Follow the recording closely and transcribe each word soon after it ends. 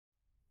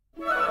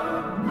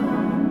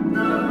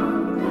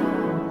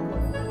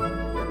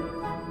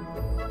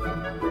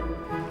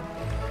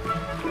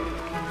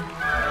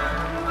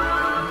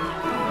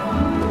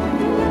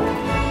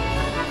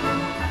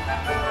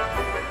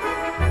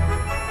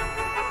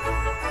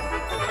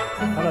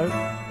Hello.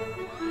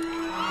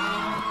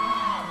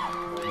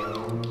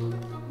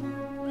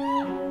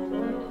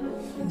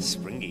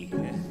 Springy,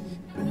 yeah.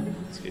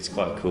 It's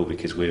quite cool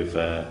because we've,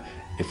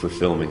 if we're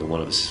filming and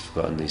one of us has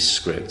forgotten the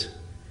script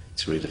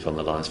to read upon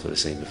the lines for the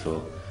scene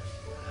before,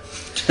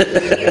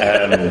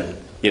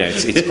 you know,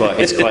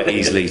 it's quite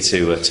easily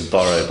to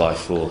borrow by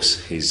force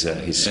his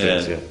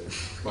script. Yeah.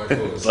 By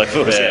force. By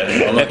force,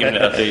 yeah. I'm not giving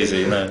it up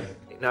easy, no.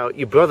 Now,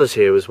 your brother's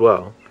here as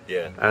well.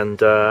 Yeah.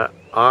 And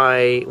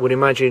I would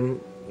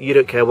imagine you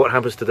don't care what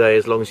happens today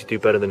as long as you do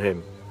better than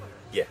him.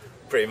 Yeah,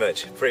 pretty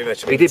much.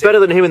 You did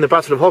better than him in the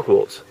Battle of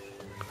Hogwarts.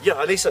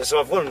 Yeah, at least so.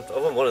 I've won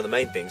one of the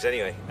main things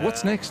anyway.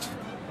 What's next?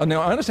 Oh,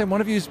 now, I understand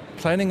one of you is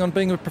planning on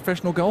being a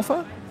professional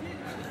golfer?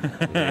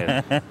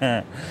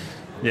 Yeah.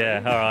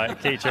 Yeah, all right,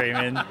 keep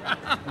dreaming.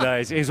 No,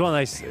 it's one of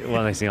those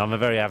things. I'm a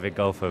very avid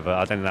golfer, but I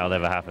don't think that'll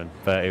ever happen.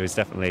 But it was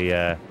definitely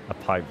a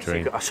pipe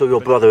dream. I saw your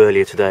brother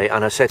earlier today,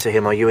 and I said to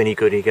him, "Are you any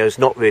good?" He goes,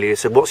 "Not really." I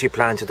said, "What's your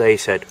plan today?" He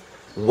said,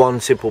 "One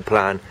simple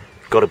plan: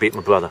 got to beat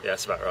my brother." Yeah,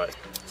 that's about right.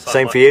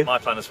 Same for you? My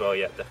plan as well.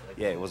 Yeah,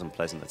 definitely. Yeah, it wasn't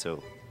pleasant at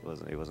all.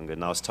 It wasn't good.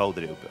 And I was told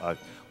that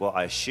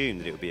I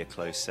assumed that it would be a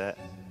close set,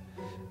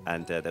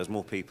 and there was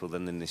more people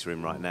than in this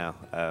room right now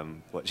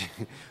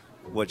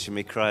watching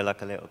me cry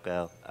like a little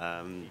girl.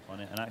 On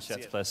it, and actually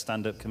had to play a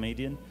stand-up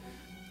comedian,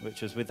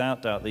 which was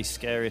without doubt the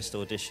scariest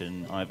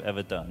audition I've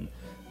ever done,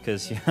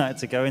 because you had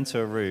to go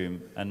into a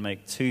room and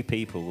make 2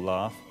 people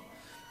laugh,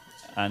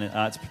 and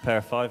I had to prepare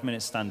a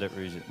 5-minute stand-up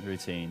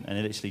routine, and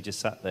I literally just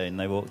sat there, and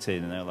they walked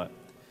in, and they were like,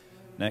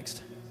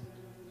 "Next,"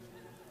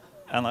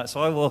 and like, so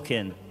I walk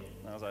in,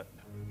 and I was like,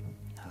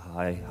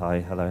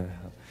 "Hi, hello."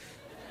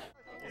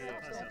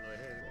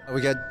 We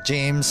got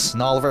James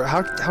and Oliver.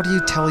 How do you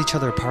tell each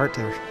other apart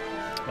there?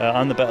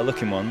 I'm the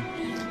better-looking one.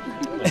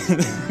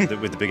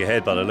 With the bigger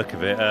head by the look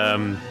of it.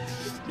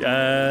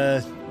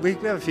 We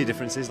have a few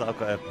differences.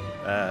 Like I've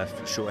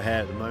got short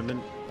hair at the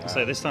moment.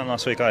 So this time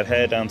last week I had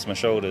hair down to my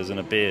shoulders and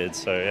a beard,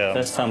 so yeah.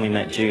 First time we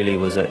met Julie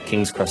was at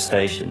King's Cross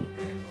Station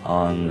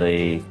on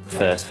the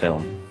first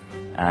film,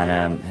 and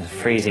it was a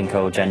freezing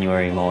cold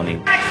January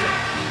morning.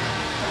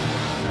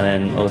 And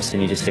then all of a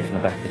sudden you just stick in the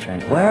back of the train.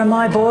 Where are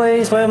my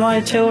boys? Where are my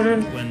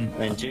children?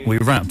 When we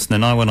wrapped,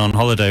 then I went on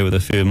holiday with a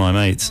few of my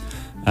mates,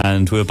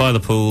 and we were by the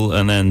pool,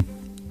 and then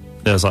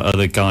there was like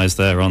other guys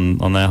there on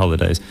their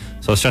holidays.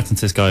 So I was chatting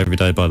to this guy every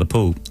day by the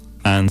pool,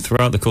 and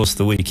throughout the course of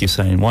the week he was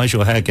saying, "Why is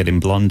your hair getting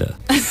blonder?"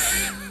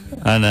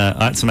 And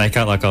I had to make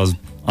out like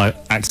I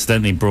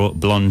accidentally brought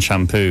blonde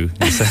shampoo.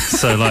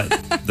 So like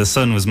the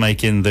sun was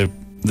making the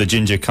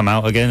ginger come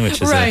out again,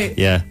 which is right.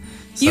 Yeah.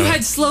 So, you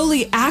had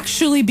slowly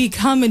actually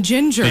become a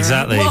ginger.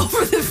 Exactly. Well,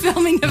 for the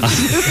filming of the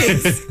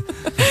movies.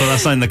 Well,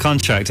 that's not in the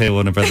contract here,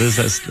 Warner Brothers.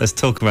 Let's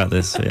talk about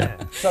this. Yeah.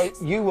 So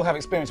you will have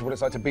experience of what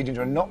it's like to be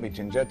ginger and not be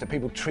ginger. Do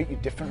people treat you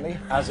differently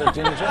as a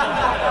ginger?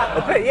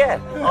 A bit, yeah.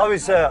 I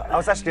was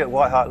actually at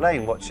White Hart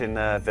Lane watching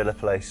Villa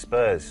play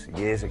Spurs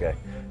years ago,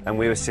 and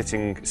we were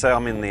sitting. So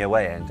I'm in the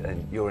away end,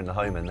 and you're in the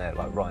home end there,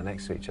 like right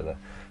next to each other.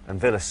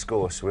 And Villa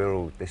score, so we were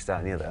all this, that,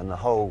 and the other, and the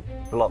whole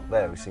block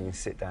there was singing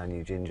 "Sit Down,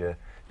 You Ginger."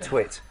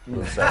 Twit. And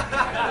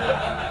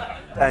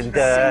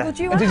did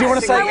you want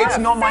to say it's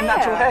not my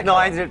natural hair? No,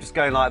 I ended up just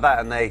going like that,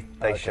 and they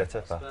shut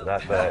up after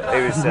that. But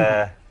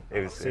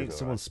it was.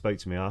 Someone spoke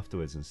to me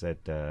afterwards and said,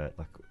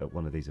 like at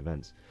one of these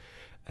events,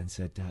 and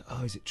said,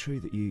 "Oh, is it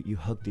true that you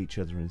hugged each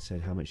other and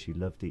said how much you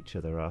loved each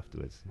other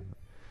afterwards?"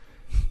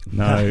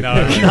 No way.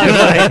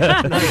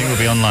 I think we'll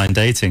be online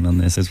dating on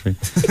this, as we.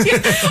 Yeah,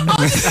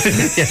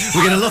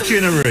 we're going to lock you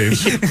in a room.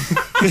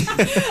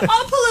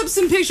 I'll pull up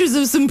some pictures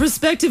of some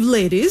prospective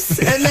ladies,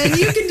 and then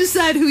you can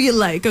decide who you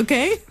like,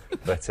 okay?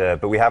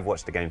 But we have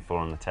watched the game 4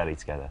 on the telly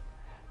together,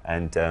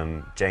 and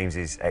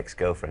James's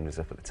ex-girlfriend was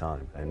up at the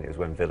time, and it was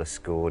when Villa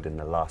scored in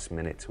the last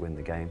minute to win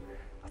the game.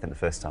 I think the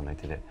first time they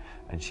did it,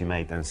 and she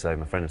made them. So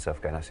my friend and myself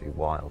going absolutely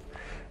wild,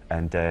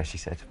 and she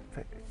said,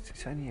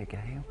 "It's only a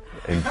game."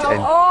 She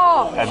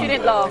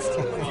didn't last.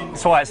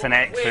 That's why it's an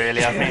X,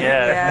 really, I think,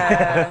 yeah.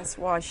 Yeah, that's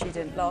why she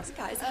didn't last.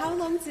 Guys, how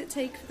long did it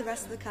take for the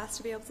rest of the cast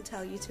to be able to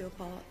tell you two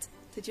apart?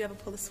 Did you ever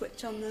pull a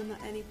switch on them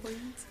at any point?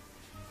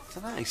 I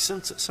don't know,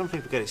 some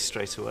people get it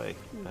straight away,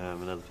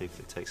 and other people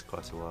it takes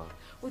quite a while.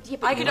 Well, yeah,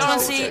 I could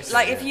honestly,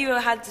 like, if you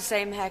had the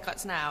same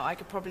haircuts now, I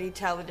could probably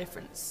tell the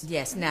difference.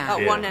 Yes, now.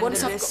 At one end Once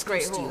of I've this got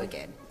great used to hall. you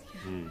again.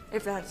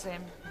 If they had the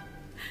same.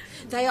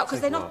 They are, because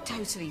they're not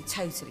totally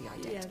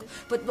identical.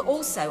 But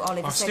also,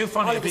 Oliver's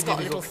got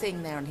a little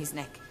thing there on his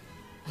neck.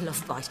 A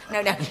love bite.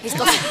 No, he's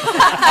got,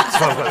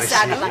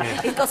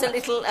 he's got a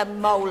little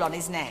mole on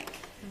his neck.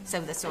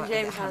 So that's all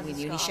right, how we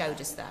knew, and he showed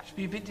us that. It'd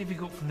be a bit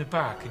difficult from the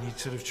back, and you'd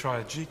sort of try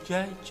a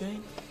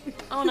Jane.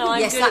 Oh no,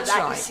 I'm yes, good at that.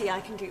 Right. You see, I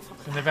can do it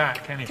from the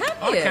back. Can you? Can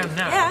I you? can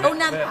now. Yeah. Oh,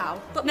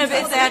 now. But no,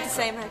 but if they had the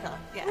same haircut,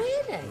 yeah.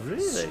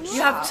 Really?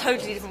 You have a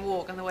totally different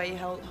walk and the way you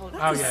hold it.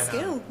 That's a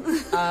skill.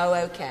 Oh,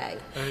 okay.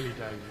 Early days,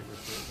 it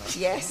was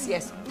Yes.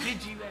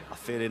 I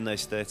feel in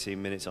those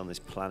 13 minutes on this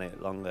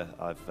planet longer,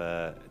 I've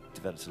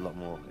developed a lot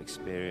more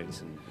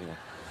experience, and you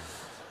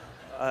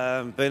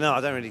know. But no,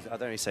 I don't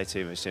really say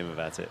too much to him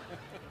about it.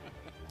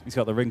 He's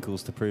got the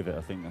wrinkles to prove it,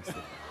 I think that's it.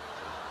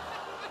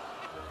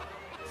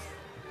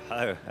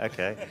 Oh,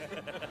 okay.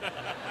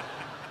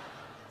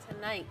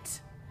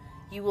 Tonight,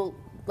 you will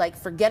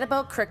forget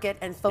about cricket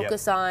and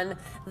focus on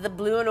the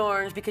blue and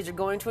orange because you're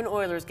going to an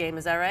Oilers game.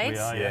 Is that right? We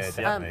are, yes.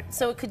 Definitely.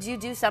 So could you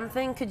do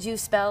something? Could you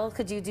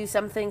do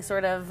something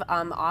sort of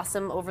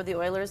awesome over the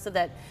Oilers so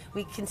that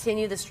we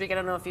continue the streak? I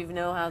don't know if you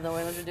know how the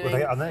Oilers are doing.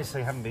 Well, I noticed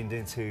they haven't been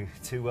doing too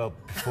well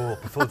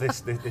before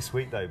this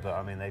week though. But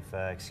I mean, they've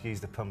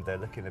excused the pun. They're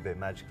looking a bit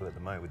magical at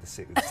the moment with the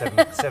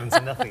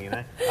 7-0. You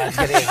know, let's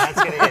get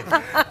it in.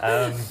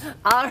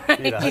 All right.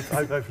 You know,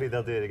 hopefully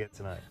they'll do it again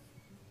tonight.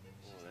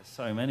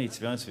 So many, to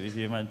be honest with you. If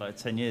you've had like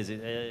 10 years, I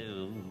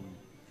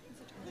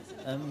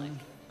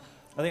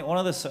think one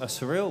of the a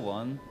surreal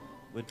one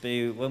would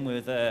be when we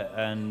were there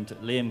and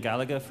Liam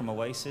Gallagher from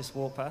Oasis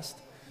walked past,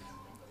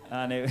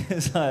 and it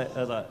was I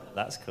was like,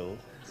 that's cool.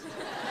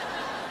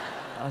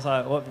 I was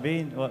like, what have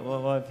you been?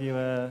 What have you?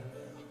 And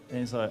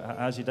he's like,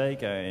 how's your day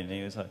going? And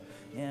he was like,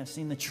 yeah, I've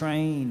seen the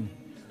train.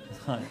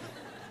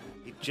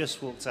 He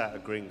just walked out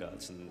of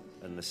Gringotts,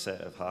 and the set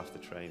of Half the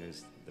Train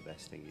was the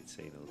best thing he'd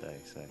seen all day.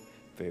 So.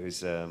 But it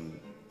was,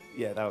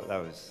 yeah, that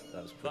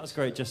was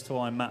great. Just to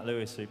wind Matt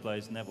Lewis, who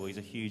plays Neville, he's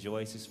a huge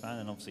Oasis fan,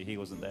 and obviously he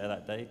wasn't there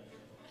that day,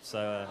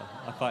 so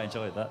I quite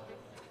enjoyed that.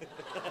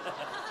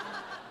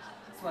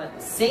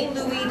 St.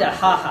 Louis de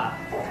Haha.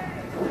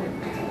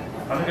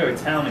 I'm gonna go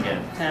with town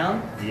again.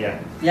 Town? Yeah.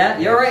 Yeah,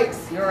 you're right.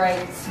 You're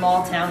right.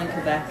 Small town in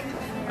Quebec.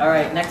 All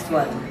right, next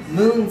one.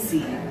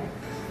 Moonseed.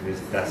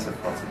 That's a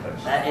potter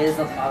potion. That is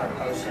a potter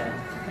potion.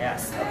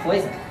 Yes, a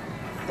poison.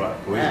 But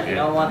poison. Yeah, you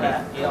don't want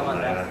that. You don't want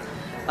that.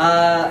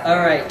 All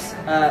right,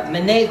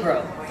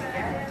 Monegro.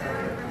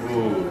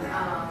 Ooh.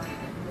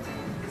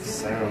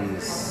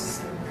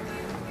 Sounds...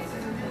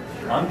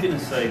 I'm going to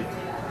say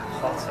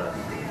Potter.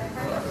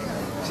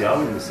 See, I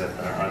wouldn't have said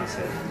that. I'd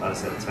have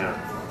said town.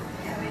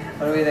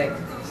 What do we think?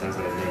 Sounds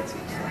like a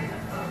native.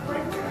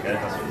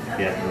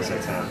 Yeah, I'll say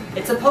town.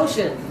 It's a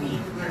potion.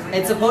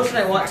 It's a potion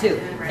I want too.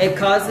 It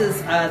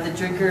causes the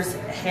drinker's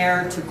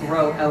hair to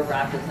grow out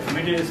rapidly. Can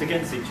we do this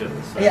against each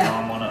other? So Yeah.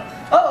 I'm one up.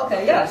 Oh,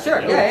 okay, yeah,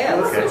 sure. Yeah,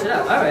 let's switch it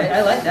up. All right,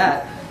 I like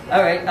that.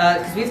 All right,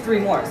 because we have 3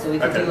 more, so we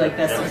can do like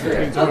best of 3.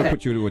 James, I want to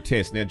put you to a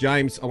test. Now,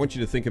 James, I want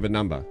you to think of a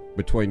number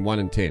between 1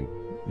 and 10.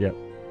 Yep.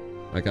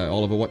 Okay,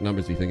 Oliver, what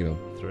numbers are you thinking of?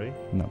 3?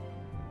 No.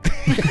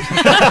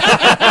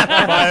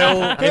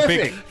 Fail.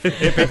 Epic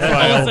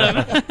fail.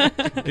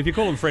 If you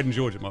call them Fred and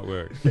George, it might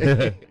work.